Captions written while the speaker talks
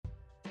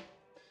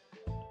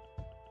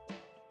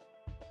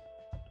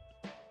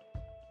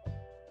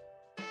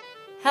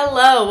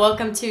Hello,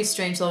 welcome to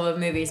Strange Love of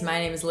Movies. My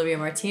name is Olivia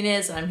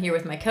Martinez, and I'm here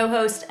with my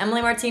co-host,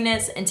 Emily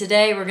Martinez, and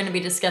today we're going to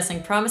be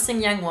discussing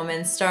Promising Young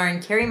Woman,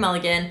 starring Carey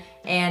Mulligan,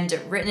 and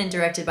written and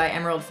directed by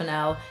Emerald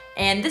Fennell.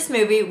 And this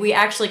movie we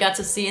actually got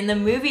to see in the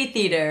movie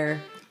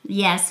theater.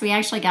 Yes, we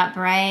actually got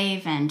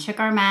brave and took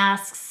our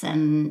masks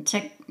and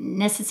took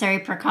necessary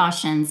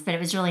precautions, but it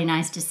was really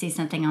nice to see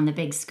something on the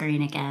big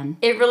screen again.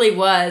 It really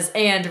was,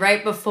 and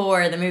right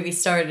before the movie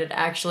started,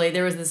 actually,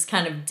 there was this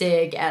kind of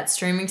dig at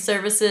streaming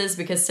services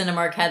because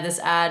Cinemark had this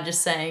ad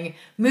just saying,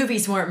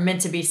 movies weren't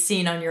meant to be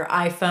seen on your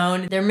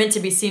iPhone, they're meant to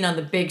be seen on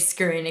the big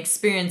screen,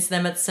 experience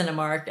them at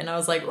Cinemark, and I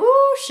was like,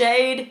 ooh,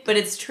 shade, but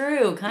it's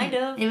true, kind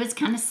of. It was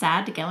kind of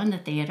sad to go in the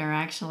theater,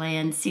 actually,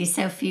 and see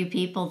so few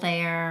people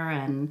there,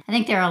 and I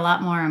think there are a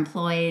lot more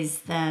employees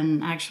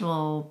than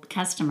actual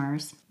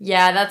customers.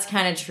 Yeah, that's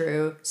kind of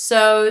true.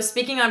 So,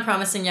 speaking on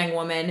Promising Young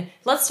Woman,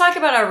 let's talk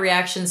about our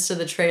reactions to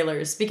the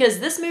trailers, because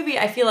this movie,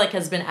 I feel like,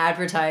 has been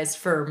advertised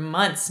for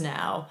months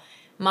now.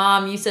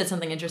 Mom, you said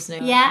something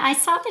interesting. Yeah, I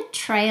saw the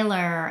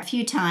trailer a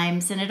few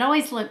times, and it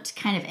always looked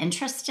kind of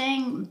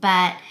interesting,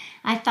 but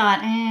I thought,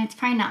 it's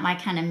probably not my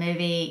kind of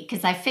movie,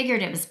 because I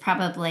figured it was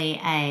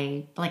probably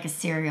a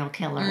serial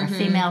killer, a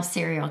female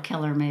serial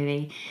killer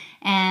movie.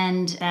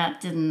 And that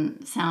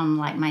didn't sound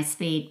like my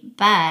speed,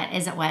 but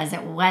as it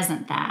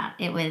wasn't that.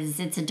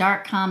 It's a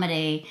dark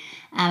comedy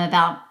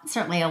about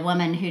certainly a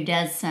woman who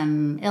does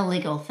some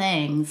illegal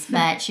things,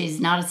 but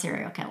she's not a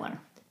serial killer.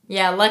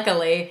 Yeah,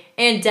 luckily.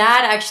 And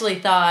Dad actually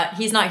thought,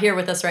 he's not here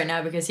with us right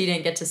now because he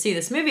didn't get to see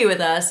this movie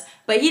with us,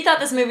 but he thought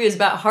this movie was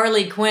about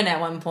Harley Quinn at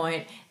one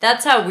point.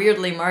 That's how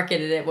weirdly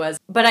marketed it was.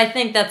 But I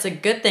think that's a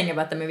good thing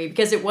about the movie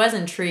because it was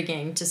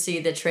intriguing to see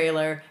the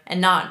trailer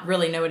and not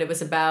really know what it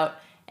was about.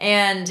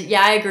 And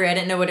yeah, I agree. I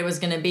didn't know what it was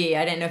going to be.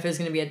 I didn't know if it was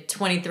going to be a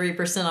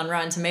 23% on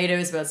Rotten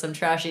Tomatoes about some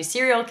trashy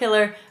serial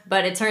killer,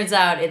 but it turns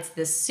out it's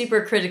this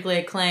super critically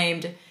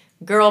acclaimed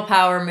girl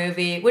power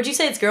movie. Would you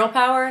say it's girl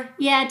power?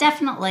 Yeah,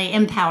 definitely.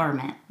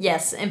 Empowerment.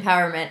 Yes,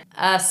 empowerment.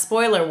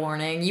 Spoiler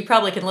warning. You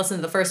probably can listen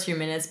to the first few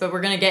minutes, but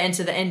we're going to get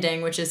into the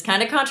ending, which is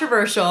kind of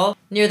controversial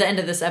near the end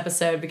of this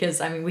episode because,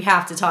 we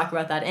have to talk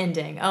about that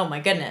ending. Oh my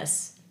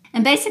goodness.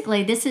 And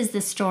basically, this is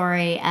the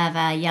story of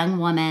a young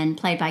woman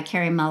played by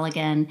Carey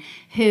Mulligan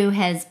who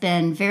has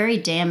been very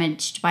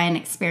damaged by an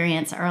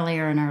experience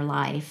earlier in her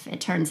life.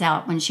 It turns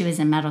out when she was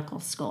in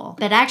medical school.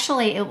 But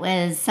actually, it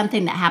was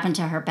something that happened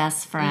to her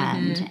best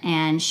friend.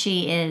 And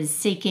she is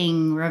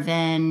seeking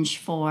revenge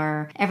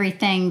for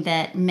everything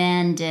that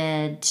men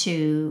did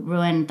to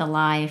ruin the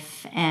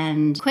life,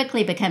 and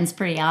quickly becomes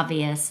pretty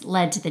obvious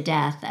led to the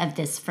death of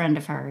this friend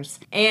of hers.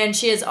 And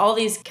she has all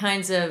these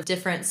kinds of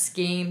different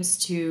schemes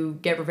to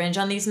get revenge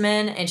on these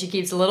men, and she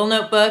keeps a little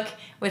notebook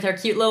with her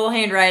cute little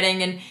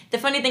handwriting. And the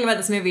funny thing about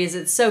this movie is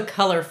it's so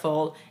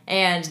colorful,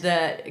 and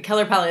the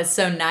color palette is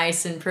so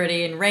nice and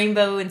pretty and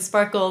rainbow and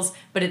sparkles,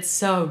 but it's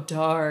so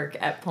dark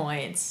at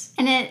points.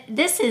 And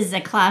this is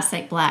a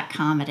classic black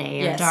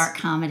comedy or Yes. dark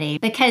comedy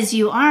because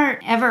you aren't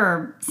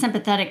ever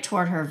sympathetic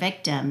toward her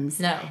victims.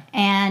 No.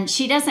 And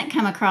she doesn't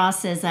come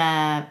across as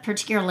a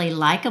particularly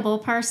likable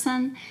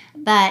person,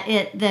 but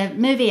the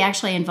movie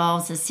actually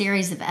involves a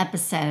series of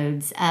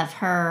episodes of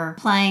her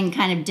playing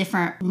kind of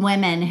different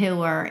women who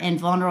were in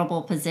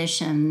vulnerable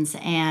positions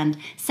and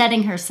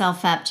setting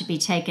herself up to be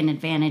taken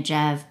advantage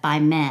of by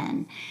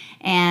men.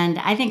 And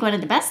I think one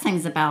of the best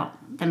things about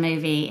the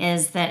movie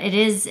is that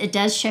it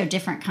does show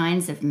different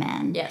kinds of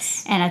men.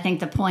 Yes. And I think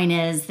the point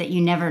is that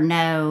you never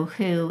know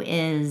who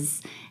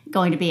is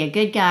going to be a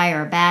good guy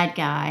or a bad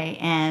guy,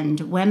 and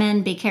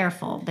women, be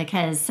careful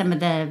because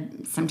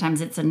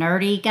sometimes it's a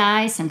nerdy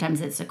guy,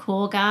 sometimes it's a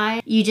cool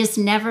guy. You just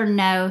never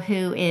know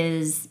who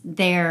is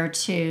there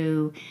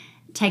to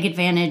take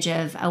advantage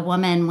of a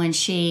woman when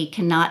she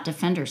cannot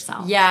defend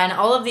herself. Yeah, and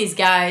all of these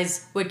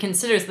guys would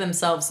consider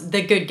themselves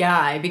the good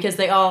guy because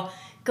they all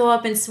go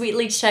up and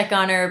sweetly check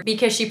on her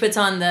because she puts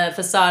on the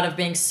facade of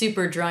being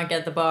super drunk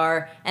at the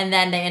bar, and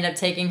then they end up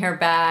taking her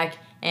back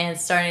and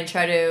starting to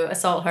try to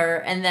assault her,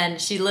 and then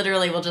she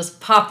literally will just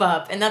pop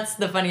up, and that's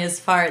the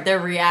funniest part, their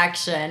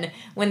reaction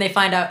when they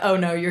find out, oh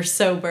no, you're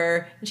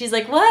sober. And she's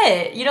like,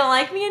 what? You don't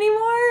like me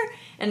anymore?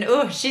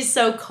 And she's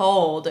so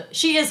cold.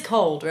 She is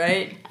cold,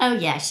 right? Oh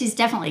yeah, she's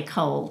definitely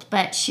cold,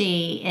 but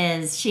she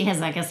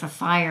has, I guess, a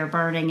fire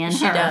burning in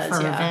She her does,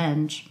 for yeah.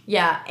 revenge.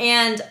 Yeah,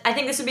 and I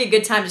think this would be a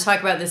good time to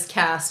talk about this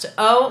cast.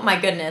 Oh my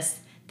goodness.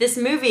 This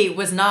movie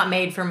was not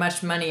made for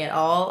much money at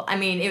all.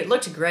 It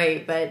looked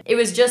great, but it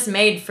was just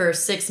made for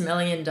 $6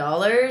 million.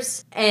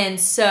 And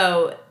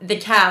so the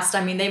cast,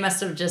 they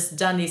must have just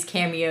done these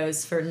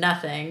cameos for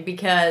nothing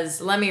because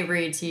let me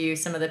read to you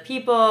some of the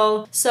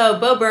people. So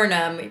Bo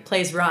Burnham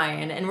plays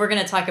Ryan, and we're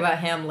going to talk about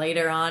him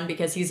later on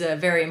because he's a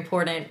very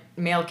important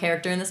male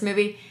character in this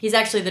movie. He's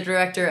actually the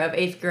director of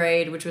 8th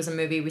Grade, which was a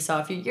movie we saw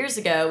a few years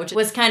ago, which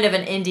was kind of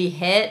an indie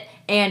hit.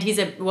 And he's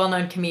a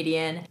well-known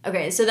comedian.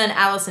 Okay, so then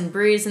Alison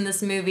Brie's in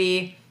this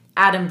movie.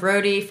 Adam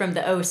Brody from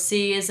The OC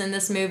is in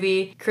this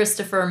movie.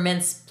 Christopher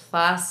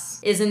Mintz-Plasse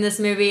is in this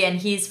movie, and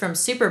he's from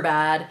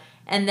Superbad.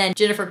 And then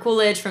Jennifer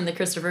Coolidge from the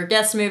Christopher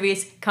Guest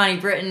movies. Connie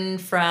Britton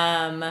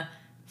from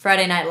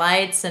Friday Night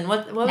Lights, and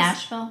what was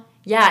Nashville?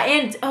 Yeah,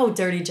 and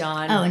Dirty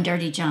John. Oh, and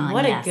Dirty John.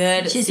 What yes. a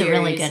good She's series. a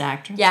really good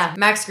actress. Yeah,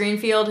 Max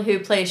Greenfield, who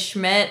plays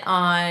Schmidt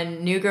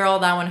on New Girl,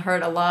 that one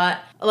hurt a lot.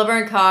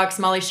 Laverne Cox,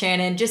 Molly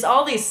Shannon, just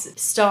all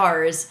these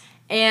stars.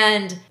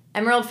 And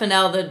Emerald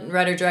Fennell, the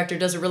writer-director,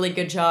 does a really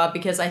good job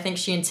because I think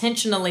she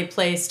intentionally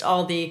placed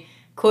all the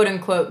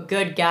quote-unquote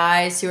good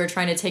guys who are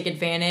trying to take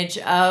advantage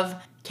of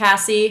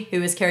Cassie,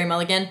 who is Carey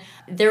Mulligan.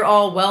 They're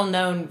all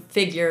well-known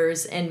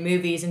figures in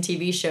movies and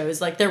TV shows.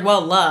 Like, they're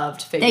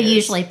well-loved figures. They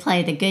usually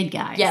play the good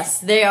guys. Yes,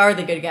 they are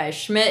the good guys.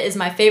 Schmidt is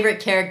my favorite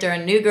character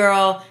in New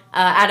Girl.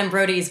 Adam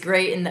Brody is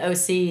great in The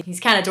OC.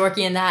 He's kind of dorky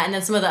in that. And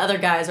then some of the other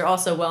guys are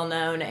also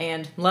well-known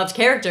and loved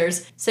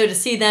characters. So to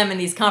see them in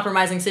these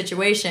compromising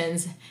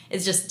situations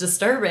is just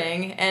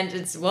disturbing, and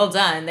it's well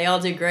done. They all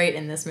do great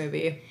in this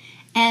movie.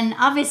 And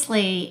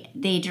obviously,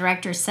 the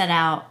director set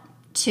out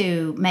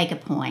to make a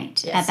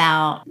point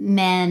about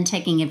men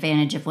taking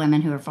advantage of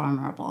women who are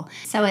vulnerable.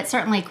 So it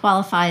certainly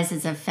qualifies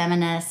as a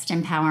feminist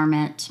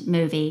empowerment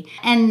movie.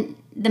 And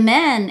the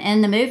men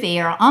in the movie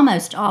are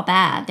almost all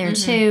bad. There are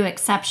two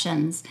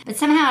exceptions. But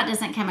somehow it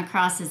doesn't come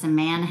across as a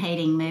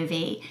man-hating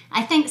movie.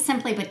 I think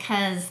simply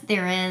because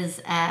there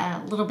is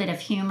a little bit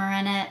of humor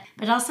in it.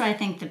 But also I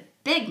think the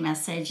big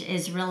message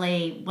is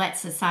really what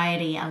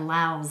society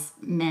allows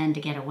men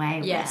to get away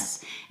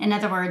with. In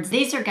other words,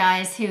 these are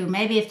guys who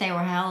maybe if they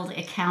were held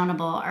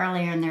accountable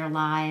earlier in their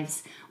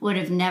lives would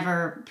have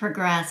never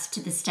progressed to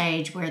the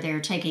stage where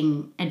they're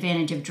taking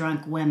advantage of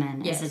drunk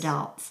women as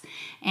adults.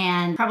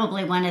 And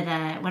probably one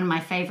of my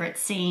favorite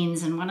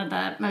scenes and one of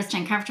the most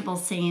uncomfortable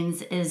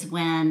scenes is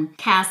when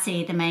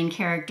Cassie, the main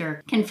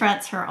character,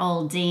 confronts her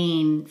old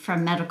dean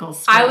from medical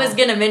school. I was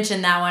going to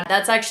mention that one.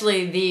 That's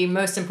actually the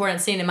most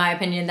important scene, in my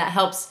opinion, that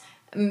helps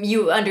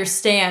you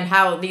understand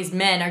how these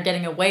men are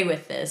getting away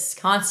with this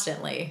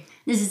constantly.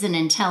 This is an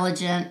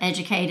intelligent,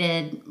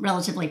 educated,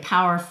 relatively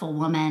powerful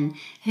woman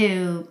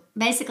who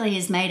basically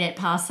has made it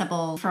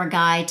possible for a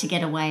guy to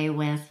get away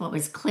with what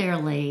was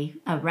clearly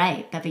a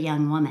rape of a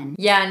young woman.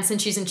 Yeah, and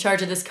since she's in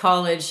charge of this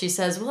college, she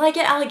says, well, I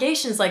get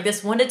allegations like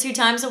this 1 to 2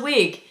 times a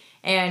week.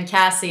 And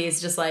Cassie is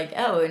just like,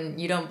 oh,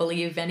 and you don't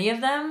believe any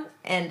of them?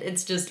 And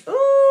it's just,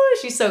 ooh,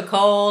 she's so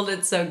cold.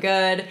 It's so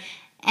good.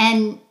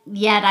 And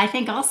yet I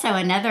think also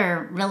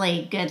another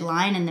really good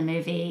line in the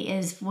movie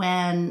is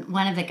when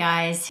one of the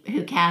guys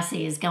who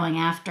Cassie is going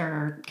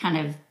after, kind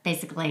of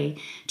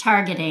basically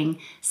targeting,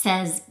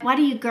 says, why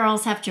do you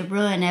girls have to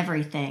ruin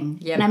everything?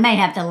 Yep. And I may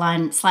have the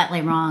line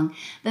slightly wrong,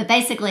 but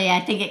basically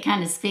I think it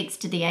kind of speaks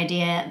to the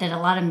idea that a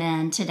lot of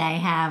men today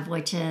have,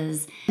 which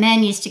is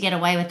men used to get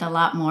away with a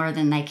lot more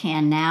than they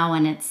can now,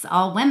 and it's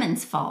all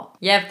women's fault.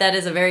 Yep, that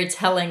is a very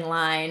telling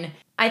line.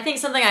 I think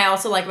something I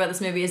also like about this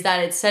movie is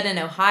that it's set in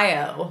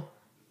Ohio.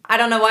 I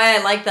don't know why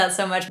I like that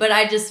so much, but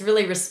I just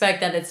really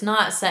respect that it's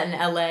not set in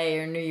LA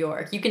or New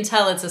York. You can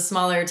tell it's a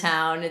smaller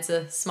town. It's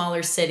a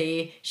smaller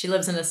city. She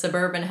lives in a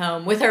suburban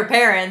home with her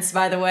parents,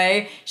 by the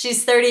way.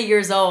 She's 30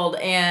 years old,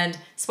 and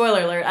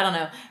spoiler alert, I don't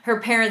know, her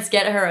parents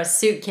get her a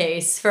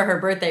suitcase for her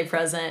birthday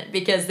present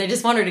because they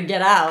just want her to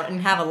get out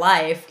and have a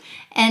life.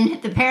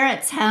 And the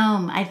parents'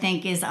 home, I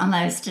think, is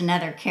almost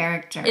another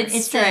character.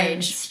 It's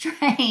strange. A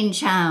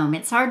strange home.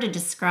 It's hard to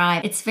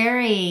describe. It's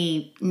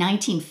very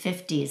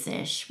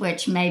 1950s-ish,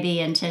 which may be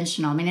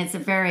intentional. I mean, it's a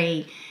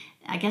very,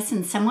 I guess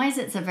in some ways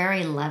it's a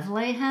very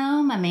lovely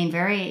home. I mean,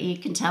 very, you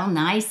can tell,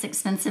 nice,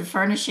 expensive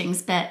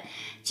furnishings, but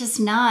just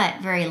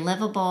not very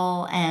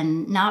livable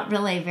and not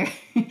really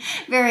very,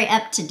 very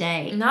up to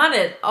date. Not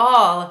at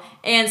all.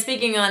 And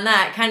speaking on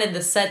that, kind of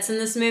the sets in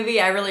this movie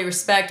I really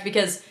respect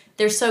because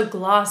they're so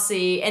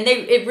glossy, and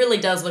it really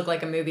does look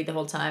like a movie the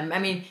whole time. I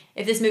mean,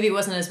 if this movie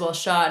wasn't as well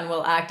shot and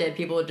well acted,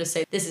 people would just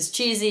say this is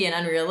cheesy and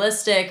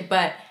unrealistic,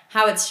 but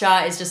how it's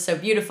shot is just so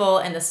beautiful,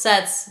 and the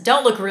sets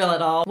don't look real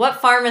at all. What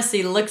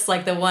pharmacy looks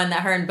like the one that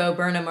her and Bo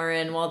Burnham are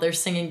in while they're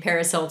singing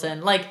Paris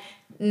Hilton? Like,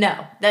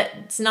 no,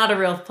 that's not a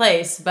real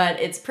place,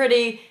 but it's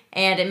pretty,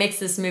 and it makes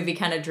this movie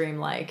kind of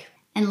dreamlike.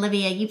 And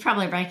Olivia, you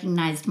probably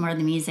recognized more of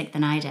the music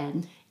than I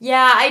did.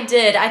 Yeah, I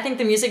did. I think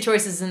the music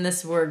choices in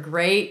this were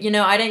great. You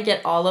know, I didn't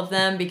get all of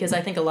them because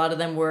I think a lot of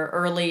them were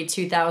early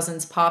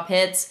 2000s pop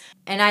hits.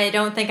 And I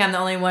don't think I'm the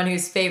only one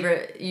whose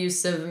favorite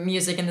use of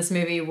music in this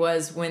movie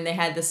was when they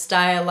had the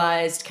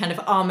stylized, kind of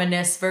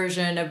ominous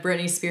version of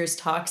Britney Spears'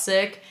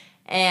 Toxic.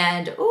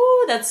 And,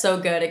 ooh, that's so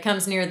good. It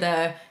comes near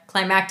the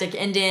climactic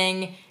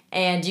ending,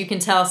 and you can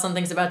tell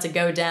something's about to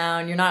go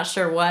down. You're not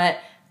sure what.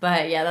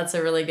 But yeah, that's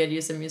a really good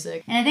use of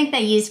music. And I think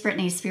they used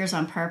Britney Spears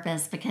on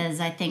purpose because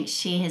I think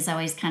she has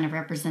always kind of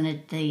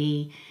represented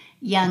the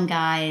young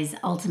guy's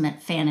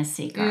ultimate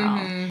fantasy girl.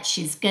 Mm-hmm.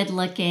 She's good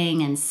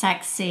looking and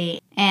sexy.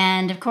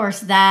 And of course,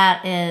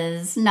 that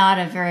is not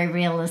a very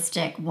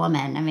realistic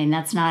woman. I mean,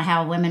 that's not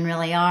how women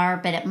really are,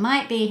 but it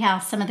might be how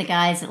some of the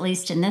guys, at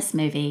least in this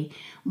movie,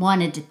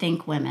 wanted to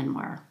think women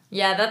were.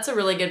 Yeah, that's a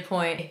really good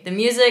point. The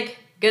music,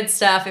 good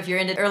stuff. If you're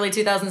into early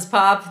 2000s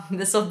pop,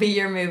 this will be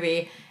your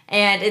movie.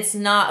 And it's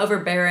not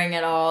overbearing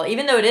at all,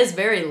 even though it is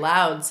very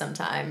loud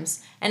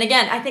sometimes. And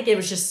again, I think it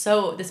was just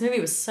this movie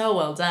was so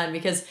well done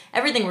because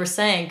everything we're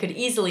saying could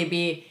easily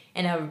be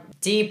in a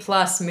D+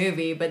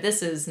 movie, but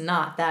this is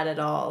not that at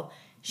all.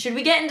 Should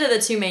we get into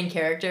the two main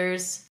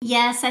characters?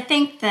 Yes, I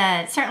think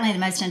that certainly the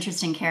most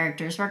interesting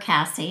characters were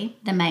Cassie,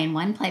 the main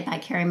one, played by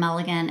Carey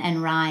Mulligan,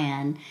 and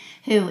Ryan,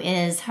 who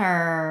is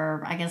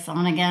her, I guess,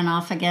 on again,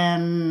 off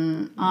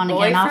again,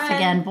 off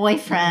again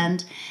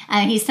boyfriend.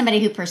 He's somebody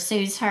who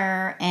pursues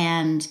her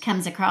and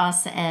comes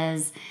across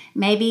as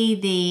maybe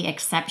the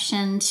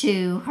exception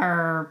to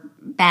her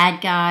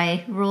bad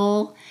guy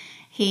rule.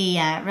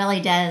 He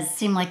really does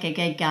seem like a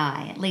good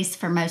guy, at least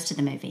for most of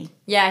the movie.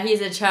 Yeah,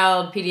 he's a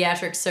child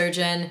pediatric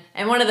surgeon.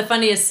 And one of the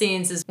funniest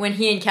scenes is when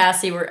he and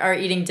Cassie are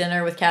eating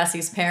dinner with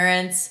Cassie's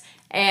parents.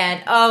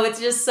 And, it's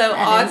just so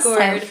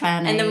awkward. Is so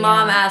funny, and the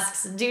mom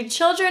asks, do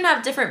children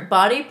have different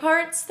body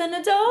parts than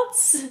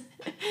adults?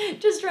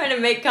 Just trying to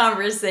make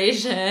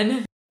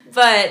conversation.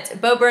 But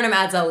Bo Burnham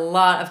adds a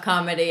lot of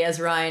comedy as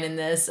Ryan in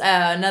this.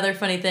 Another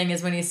funny thing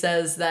is when he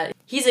says that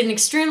he's an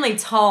extremely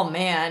tall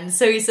man.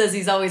 So he says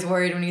he's always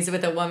worried when he's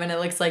with a woman, it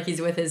looks like he's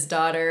with his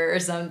daughter or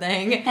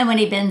something. And when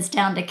he bends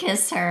down to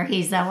kiss her,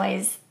 he's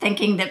always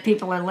thinking that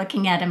people are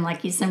looking at him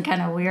like he's some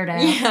kind of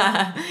weirdo.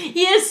 Yeah,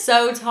 he is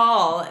so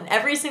tall. And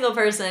every single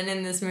person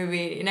in this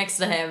movie next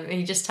to him,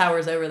 he just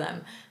towers over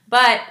them.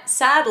 But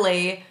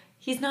sadly,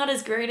 he's not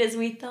as great as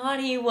we thought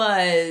he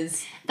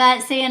was.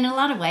 But see, in a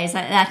lot of ways,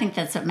 I think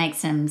that's what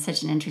makes him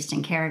such an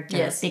interesting character.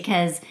 Yes.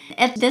 Because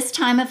at this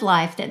time of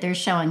life that they're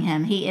showing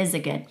him, he is a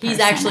good person. He's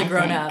actually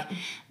grown up.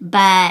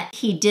 But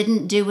he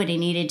didn't do what he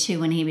needed to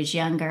when he was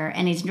younger,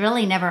 and he's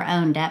really never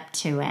owned up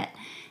to it.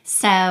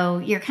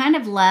 So you're kind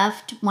of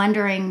left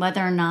wondering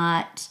whether or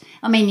not,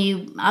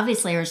 you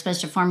obviously are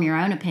supposed to form your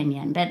own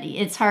opinion, but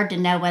it's hard to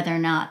know whether or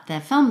not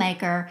the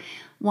filmmaker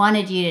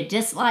wanted you to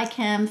dislike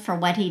him for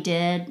what he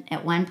did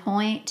at one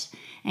point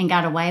and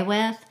got away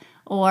with,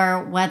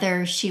 or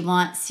whether she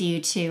wants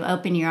you to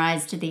open your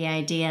eyes to the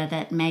idea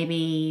that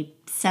maybe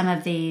some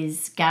of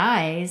these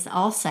guys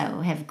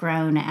also have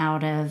grown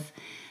out of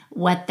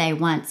what they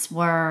once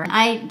were.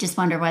 I just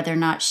wonder whether or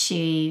not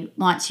she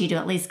wants you to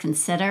at least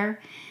consider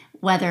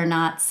whether or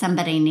not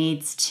somebody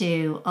needs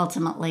to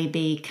ultimately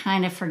be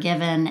kind of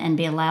forgiven and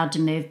be allowed to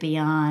move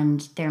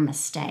beyond their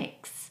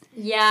mistakes.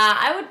 Yeah,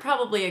 I would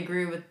probably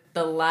agree with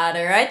the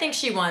latter. I think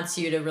she wants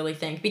you to really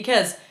think,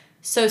 because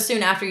so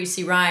soon after you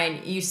see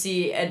Ryan, you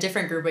see a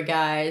different group of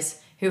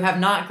guys who have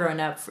not grown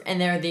up, and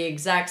they're the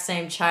exact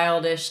same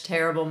childish,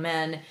 terrible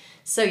men.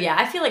 So yeah,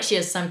 I feel like she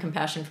has some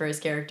compassion for his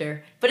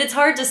character. But it's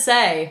hard to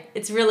say.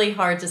 It's really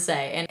hard to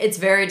say. And it's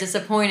very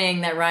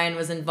disappointing that Ryan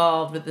was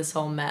involved with this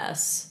whole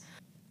mess.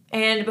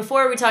 And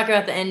before we talk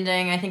about the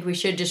ending, I think we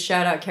should just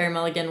shout out Carey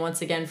Mulligan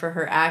once again for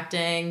her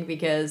acting,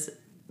 because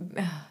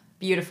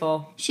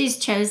beautiful. She's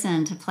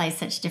chosen to play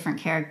such different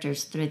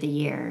characters through the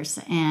years,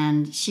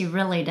 and she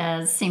really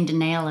does seem to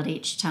nail it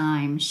each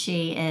time.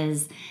 She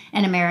is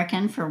an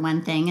American, for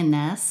one thing, in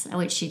this,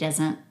 which she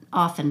doesn't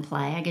often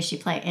play. I guess she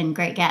played in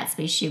Great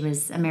Gatsby. She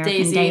was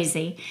American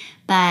Daisy.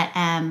 But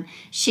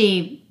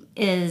she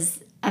is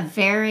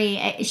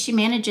she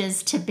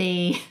manages to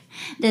be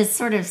this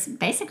sort of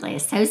basically a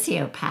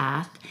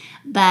sociopath,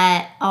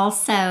 but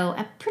also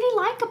a pretty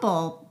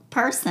likable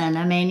person.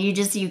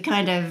 You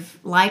kind of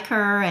like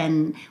her,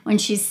 and when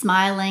she's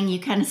smiling, you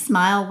kind of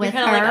smile with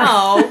her. Like,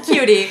 oh,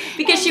 cutie.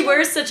 Because she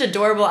wears such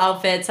adorable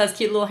outfits, has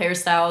cute little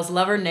hairstyles,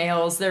 love her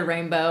nails, they're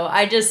rainbow.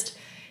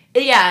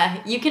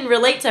 You can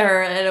relate to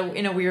her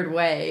in a weird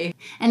way.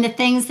 And the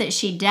things that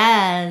she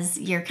does,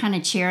 you're kind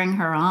of cheering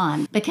her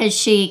on, because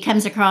she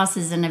comes across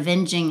as an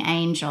avenging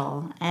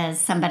angel, as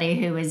somebody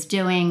who is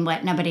doing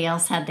what nobody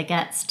else had the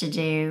guts to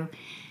do.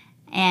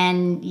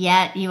 And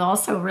yet you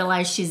also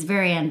realize she's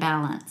very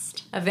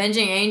unbalanced.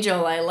 Avenging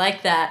angel, I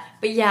like that.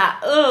 But yeah,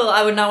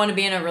 I would not want to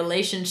be in a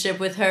relationship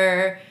with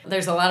her.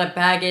 There's a lot of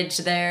baggage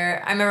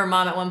there. I remember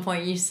Mom at one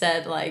point, you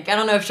said, I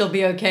don't know if she'll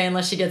be okay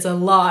unless she gets a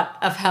lot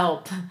of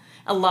help.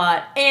 A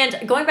lot.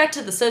 And going back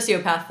to the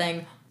sociopath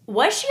thing,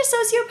 was she a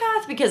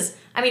sociopath? Because,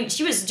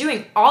 she was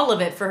doing all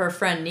of it for her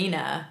friend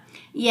Nina.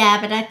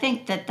 Yeah, but I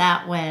think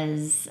that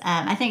was,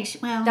 that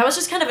was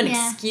just kind of an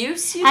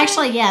excuse, you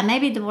Actually, yeah,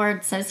 maybe the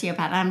word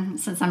sociopath,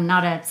 since I'm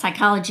not a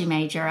psychology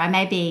major, I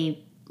may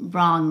be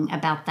wrong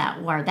about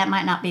that word. That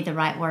might not be the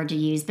right word to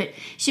use, but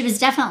she was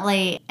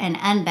definitely an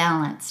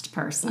unbalanced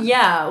person.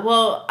 Yeah,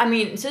 well,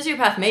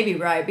 sociopath may be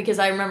right, because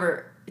I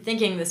remember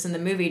thinking this in the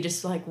movie,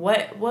 just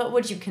what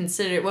would you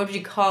consider, what would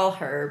you call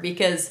her?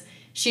 Because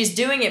she's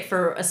doing it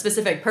for a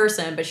specific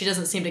person, but she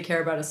doesn't seem to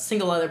care about a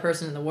single other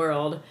person in the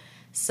world.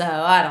 So,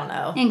 I don't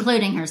know.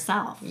 Including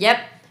herself. Yep.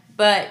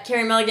 But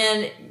Carey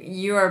Mulligan,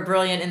 you are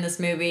brilliant in this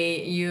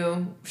movie.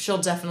 She'll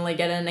definitely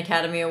get an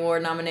Academy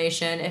Award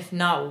nomination, if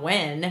not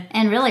win.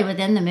 And really,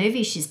 within the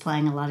movie, she's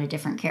playing a lot of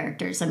different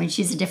characters.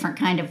 She's a different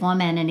kind of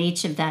woman in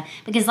each of the...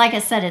 Because like I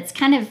said, it's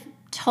kind of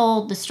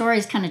the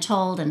story's kind of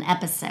told in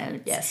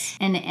episodes. Yes.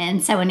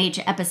 And so in each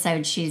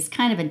episode, she's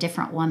kind of a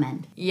different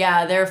woman.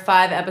 Yeah, there are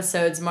 5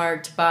 episodes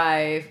marked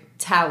by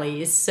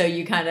tallies. So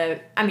you kind of,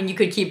 I mean, you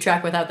could keep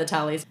track without the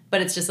tallies,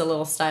 but it's just a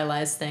little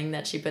stylized thing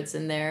that she puts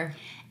in there.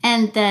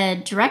 And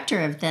the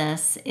director of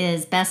this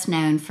is best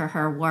known for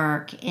her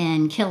work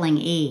in Killing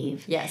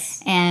Eve.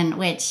 Yes. And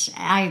which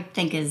I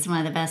think is one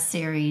of the best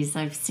series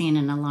I've seen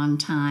in a long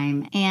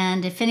time.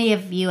 And if any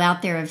of you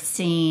out there have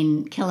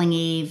seen Killing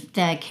Eve,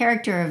 the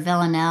character of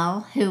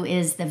Villanelle, who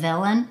is the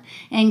villain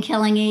in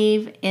Killing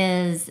Eve,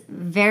 is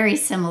very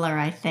similar,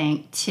 I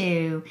think,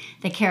 to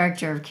the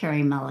character of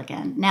Carey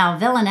Mulligan. Now,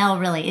 Villanelle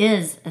really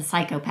is a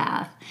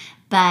psychopath,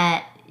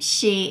 but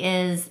she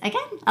is,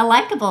 again, a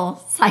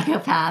likable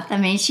psychopath. I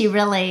mean, she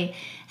really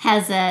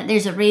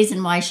there's a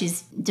reason why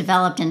she's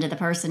developed into the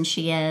person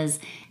she is.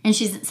 And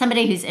she's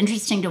somebody who's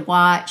interesting to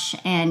watch,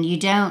 and you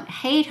don't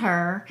hate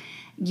her,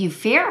 you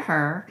fear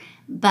her,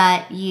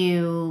 but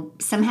you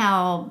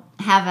somehow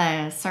have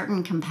a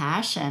certain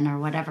compassion or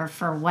whatever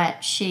for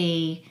what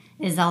she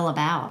is all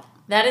about.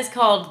 That is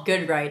called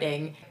good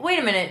writing. Wait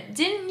a minute,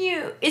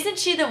 isn't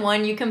she the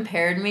one you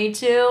compared me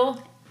to?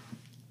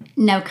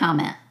 No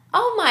comment.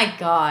 Oh my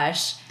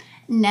gosh.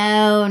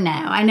 No.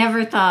 I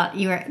never thought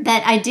you were.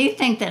 That I do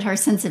think that her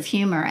sense of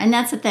humor, and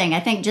that's the thing. I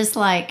think just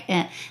like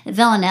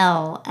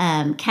Villanelle,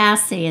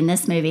 Cassie in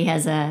this movie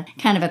has a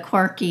kind of a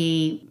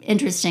quirky,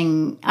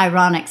 interesting,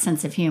 ironic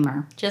sense of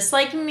humor. Just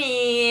like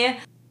me. And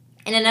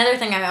another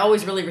thing I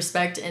always really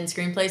respect in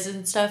screenplays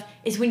and stuff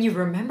is when you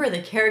remember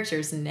the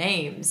characters'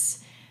 names.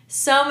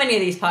 So many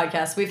of these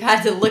podcasts, we've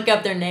had to look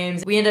up their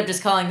names. We end up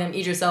just calling them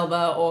Idris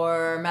Elba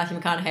or Matthew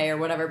McConaughey or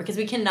whatever because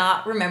we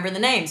cannot remember the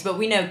names. But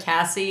we know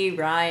Cassie,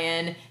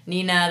 Ryan,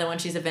 Nina, the one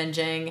she's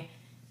avenging.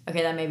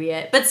 Okay, that may be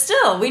it. But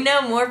still, we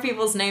know more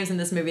people's names in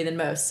this movie than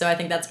most. So I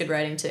think that's good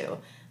writing too.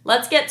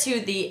 Let's get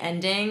to the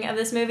ending of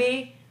this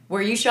movie.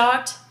 Were you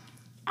shocked?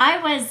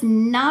 I was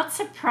not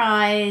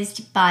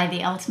surprised by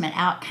the ultimate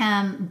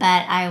outcome,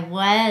 but I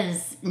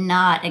was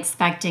not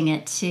expecting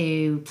it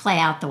to play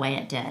out the way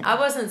it did. I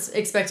wasn't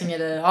expecting it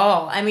at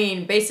all. I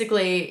mean,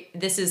 basically,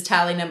 this is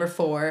tally number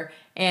 4,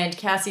 and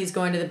Cassie's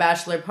going to the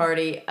bachelor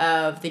party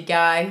of the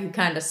guy who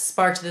kind of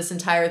sparked this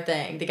entire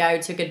thing, the guy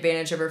who took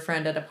advantage of her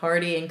friend at a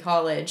party in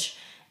college.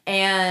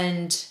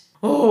 And,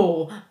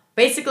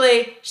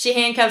 basically, she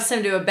handcuffs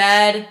him to a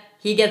bed,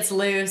 he gets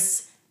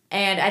loose.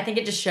 And I think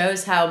it just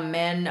shows how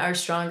men are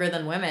stronger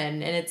than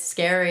women. And it's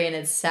scary and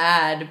it's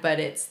sad,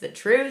 but it's the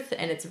truth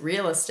and it's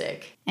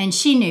realistic. And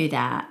she knew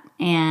that.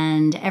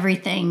 And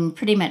everything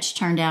pretty much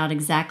turned out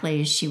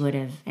exactly as she would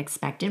have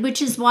expected,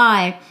 which is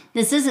why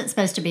this isn't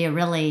supposed to be a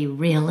really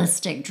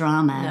realistic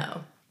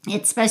drama. No.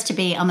 It's supposed to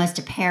be almost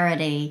a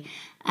parody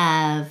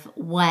of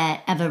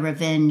a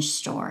revenge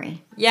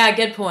story. Yeah,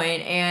 good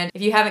point. And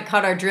if you haven't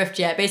caught our drift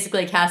yet,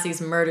 basically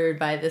Cassie's murdered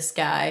by this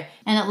guy.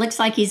 And it looks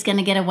like he's going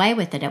to get away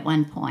with it at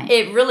one point.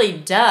 It really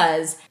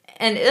does.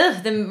 And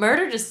the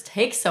murder just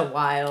takes a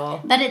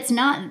while.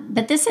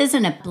 But this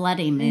isn't a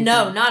bloody movie.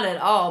 No, not at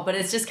all. But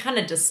it's just kind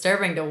of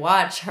disturbing to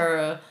watch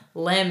her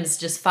limbs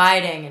just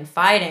fighting and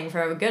fighting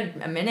for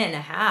a minute and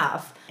a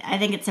half. I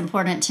think it's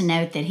important to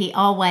note that he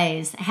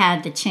always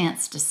had the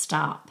chance to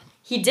stop.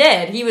 He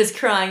did. He was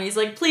crying. He's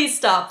like, please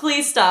stop,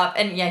 please stop.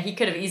 And yeah, he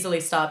could have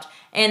easily stopped.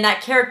 And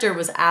that character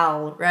was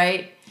Al,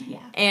 right? Yeah.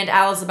 And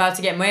Al's about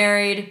to get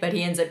married, but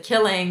he ends up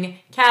killing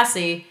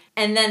Cassie.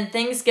 And then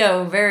things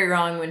go very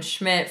wrong when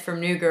Schmidt from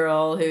New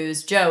Girl,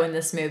 who's Joe in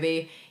this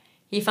movie,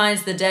 he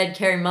finds the dead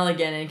Carey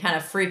Mulligan and kind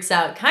of freaks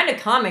out, kind of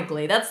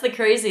comically. That's the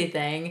crazy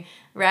thing,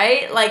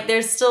 right? Like,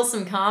 there's still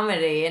some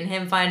comedy in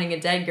him finding a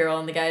dead girl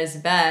in the guy's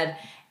bed.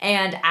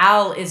 And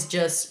Al is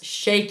just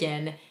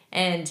shaken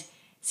and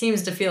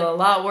seems to feel a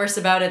lot worse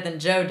about it than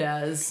Joe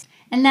does.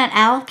 And that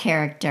Al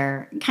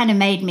character kind of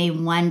made me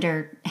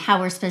wonder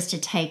how we're supposed to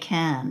take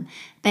him,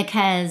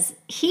 because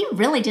he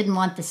really didn't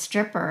want the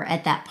stripper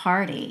at that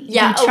party.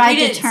 Yeah, he tried we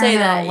didn't to turn say her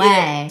that away.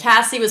 either.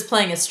 Cassie was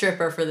playing a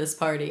stripper for this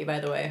party, by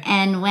the way.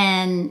 And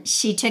when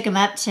she took him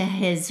up to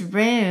his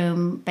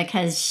room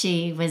because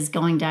she was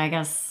going to, I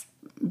guess,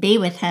 be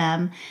with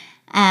him,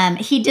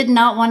 he did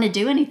not want to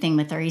do anything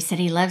with her. He said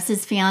he loves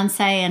his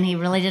fiance and he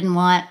really didn't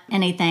want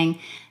anything.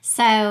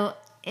 So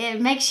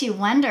it makes you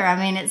wonder. I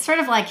mean, it's sort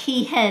of like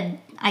he had,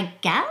 I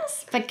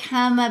guess,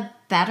 become a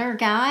better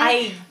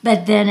guy.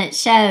 But then it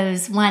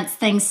shows once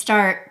things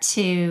start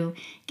to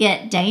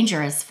get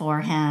dangerous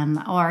for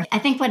him. Or I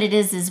think what it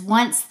is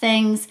once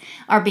things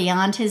are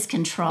beyond his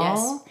control,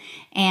 yes,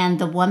 and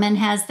the woman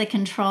has the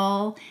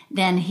control,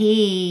 then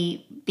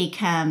he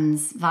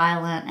becomes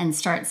violent and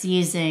starts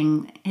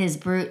using his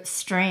brute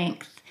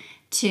strength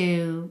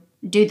to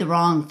do the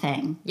wrong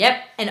thing.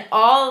 Yep. And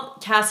all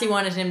Cassie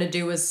wanted him to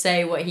do was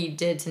say what he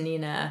did to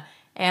Nina.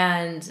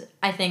 And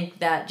I think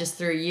that just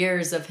through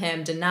years of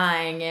him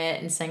denying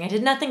it and saying, I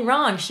did nothing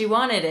wrong, she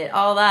wanted it,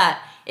 all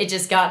that, it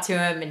just got to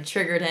him and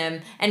triggered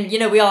him. And, you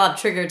know, we all have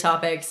trigger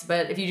topics,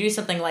 but if you do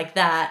something like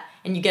that,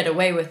 and you get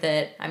away with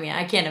it. I mean,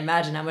 I can't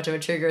imagine how much of a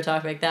trigger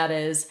topic that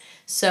is.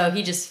 So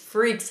he just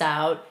freaks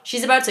out.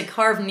 She's about to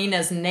carve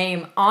Nina's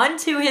name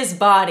onto his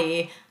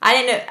body. I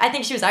didn't know. I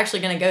think she was actually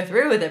going to go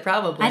through with it,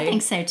 probably. I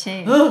think so,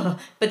 too.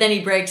 But then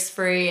he breaks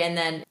free and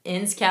then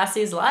ends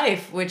Cassie's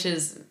life, which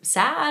is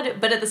sad.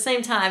 But at the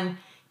same time,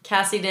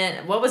 Cassie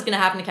didn't... What was going to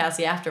happen to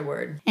Cassie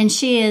afterward? And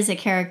she is a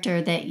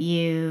character that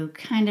you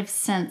kind of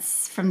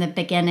sense from the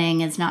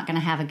beginning is not going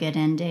to have a good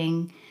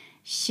ending.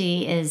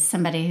 She is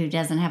somebody who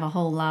doesn't have a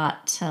whole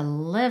lot to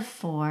live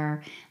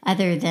for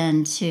other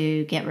than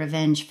to get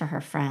revenge for her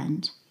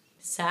friend.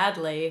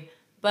 Sadly.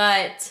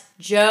 But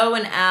Joe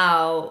and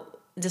Al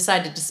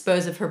decide to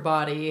dispose of her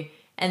body,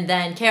 and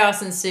then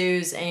chaos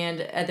ensues,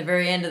 and at the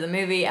very end of the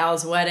movie,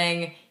 Al's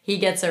wedding, he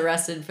gets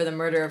arrested for the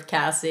murder of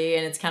Cassie,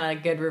 and it's kind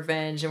of good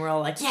revenge, and we're all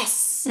like,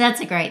 yes!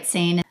 That's a great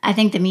scene. I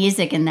think the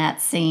music in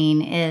that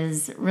scene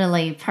is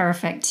really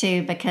perfect,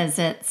 too, because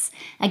it's,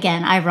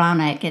 again,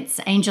 ironic. It's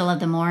Angel of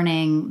the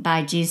Morning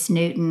by Juice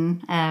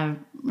Newton, a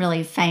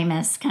really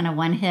famous kind of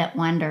one-hit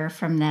wonder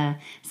from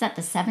is that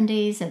the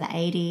 70s or the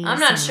 80s? I'm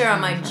not sure on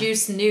my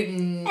Juice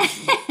Newton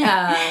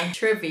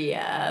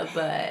trivia,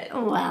 but...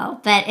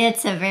 Well, but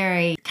it's a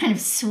very kind of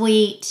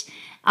sweet,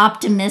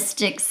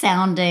 optimistic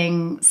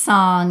sounding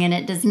song, and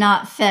it does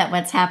not fit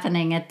what's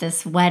happening at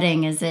this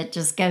wedding as it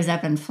just goes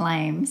up in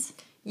flames.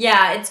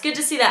 Yeah, it's good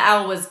to see that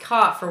Al was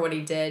caught for what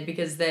he did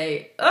because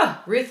they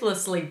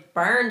ruthlessly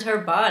burned her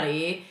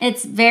body.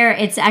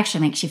 It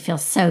actually makes you feel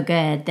so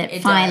good that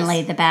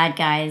finally the bad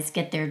guys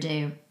get their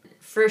due.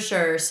 For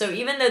sure. So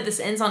even though this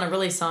ends on a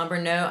really somber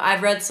note,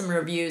 I've read some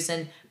reviews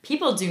and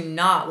people do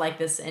not like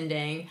this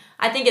ending.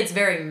 I think it's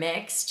very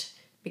mixed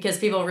because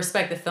people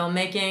respect the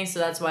filmmaking, so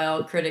that's why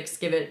all critics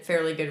give it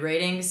fairly good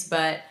ratings,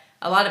 but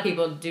a lot of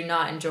people do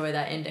not enjoy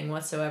that ending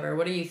whatsoever.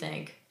 What do you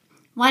think?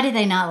 Why do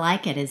they not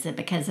like it? Is it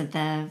because of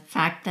the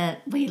fact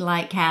that we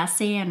like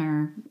Cassie and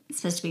are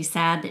supposed to be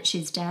sad that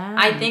she's dead?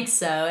 I think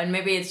so, and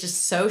maybe it's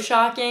just so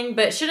shocking,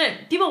 but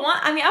shouldn't people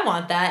want... I mean, I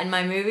want that in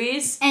my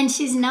movies. And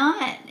she's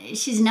not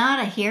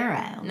a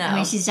hero. No. I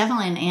mean, she's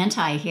definitely an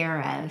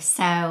anti-hero.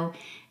 So,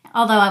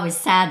 although I was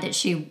sad that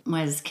she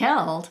was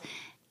killed,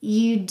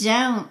 you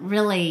don't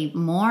really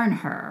mourn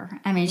her.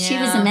 I mean, she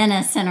was a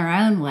menace in her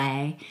own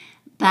way.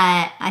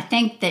 But I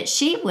think that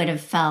she would have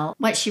felt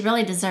what she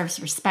really deserves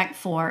respect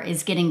for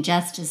is getting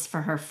justice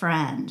for her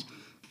friend.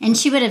 And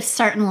she would have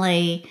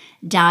certainly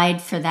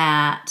died for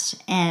that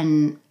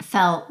and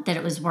felt that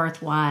it was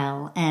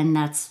worthwhile. And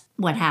that's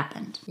what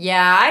happened.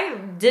 Yeah, I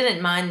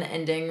didn't mind the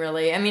ending,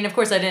 really. I mean, of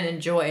course, I didn't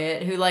enjoy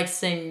it. Who likes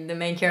seeing the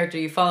main character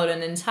you followed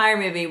an entire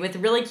movie with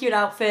really cute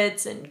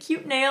outfits and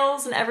cute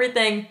nails and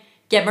everything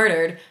get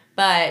murdered?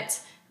 But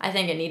I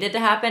think it needed to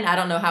happen. I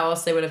don't know how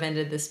else they would have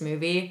ended this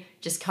movie.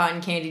 Just cotton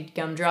candy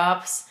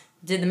gumdrops.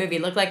 Did the movie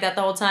look like that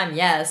the whole time?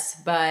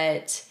 Yes,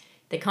 but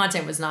the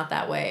content was not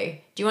that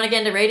way. Do you want to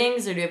get into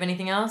ratings, or do you have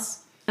anything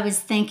else? I was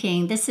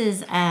thinking this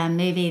is a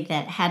movie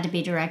that had to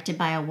be directed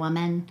by a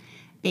woman,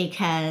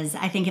 because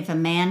I think if a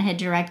man had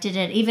directed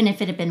it, even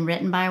if it had been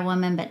written by a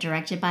woman but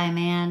directed by a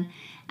man,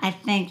 I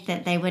think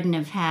that they wouldn't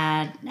have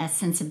had a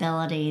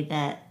sensibility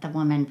that the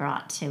woman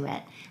brought to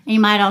it. You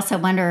might also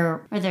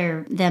wonder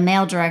whether the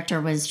male director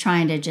was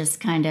trying to just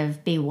kind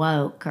of be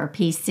woke or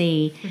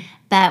PC.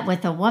 But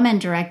with a woman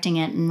directing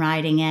it and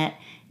writing it,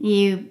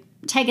 you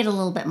take it a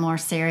little bit more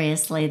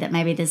seriously that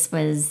maybe this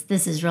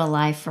is real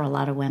life for a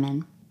lot of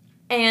women.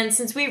 And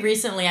since we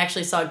recently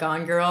actually saw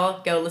Gone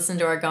Girl, go listen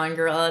to our Gone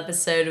Girl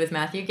episode with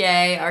Matthew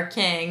Gay, our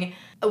king.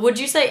 Would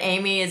you say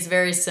Amy is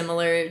very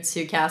similar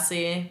to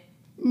Cassie?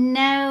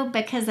 No,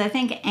 because I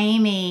think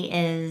Amy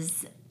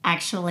is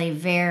actually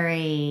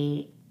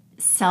very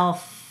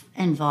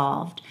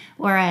self-involved,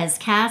 whereas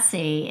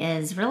Cassie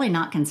is really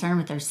not concerned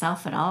with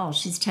herself at all.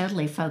 She's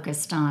totally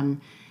focused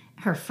on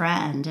her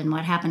friend and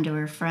what happened to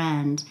her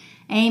friend.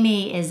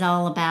 Amy is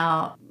all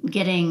about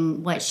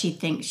getting what she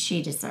thinks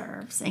she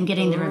deserves and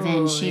getting the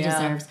revenge she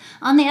deserves.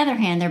 On the other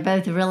hand, they're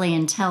both really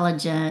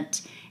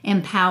intelligent,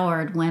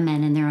 empowered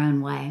women in their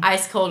own way.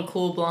 Ice cold,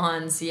 cool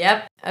blondes.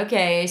 Yep.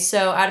 Okay,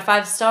 so out of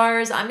 5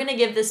 stars, I'm going to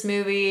give this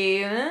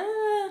movie...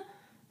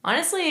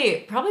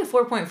 honestly, probably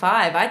 4.5.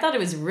 I thought it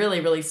was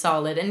really, really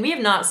solid. And we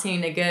have not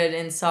seen a good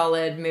and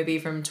solid movie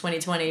from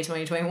 2020,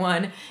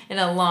 2021 in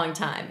a long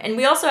time. And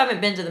we also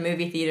haven't been to the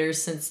movie theaters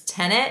since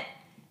Tenet.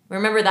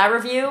 Remember that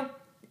review?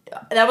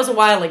 That was a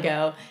while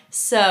ago.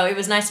 So it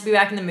was nice to be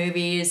back in the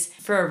movies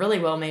for a really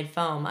well-made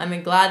film.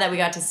 I'm glad that we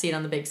got to see it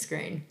on the big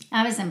screen.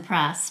 I was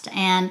impressed.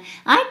 And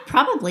I'd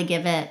probably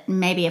give it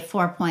maybe a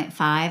 4.5.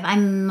 I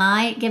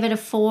might give it a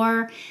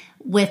 4.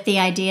 With the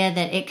idea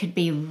that it could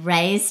be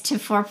raised to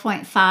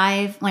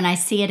 4.5 when I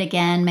see it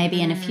again, maybe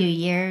in a few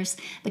years,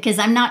 because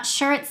I'm not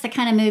sure it's the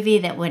kind of movie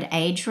that would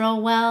age real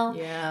well.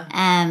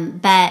 Yeah.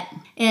 But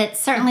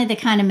it's certainly the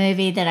kind of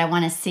movie that I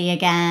want to see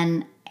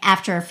again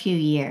after a few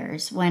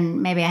years,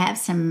 when maybe I have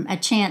a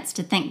chance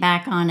to think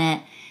back on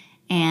it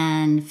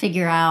and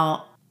figure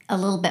out a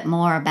little bit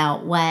more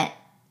about what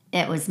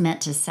it was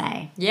meant to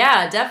say.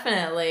 Yeah,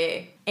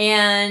 definitely.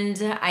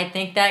 And I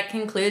think that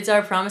concludes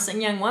our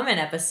Promising Young Woman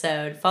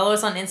episode. Follow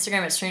us on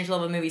Instagram at Strange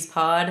Love of Movies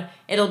Pod.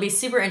 It'll be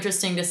super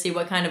interesting to see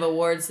what kind of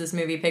awards this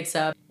movie picks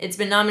up. It's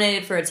been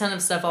nominated for a ton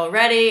of stuff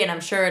already, and I'm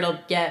sure it'll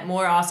get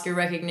more Oscar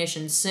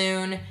recognition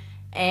soon.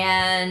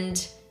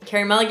 And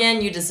Carey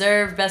Mulligan, you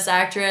deserve Best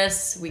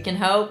Actress, we can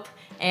hope.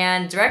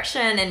 And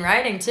direction and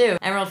writing too.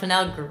 Emerald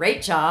Fennell,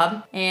 great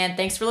job. And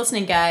thanks for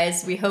listening,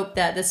 guys. We hope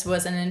that this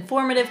was an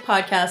informative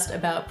podcast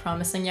about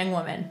Promising Young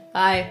Woman.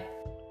 Bye.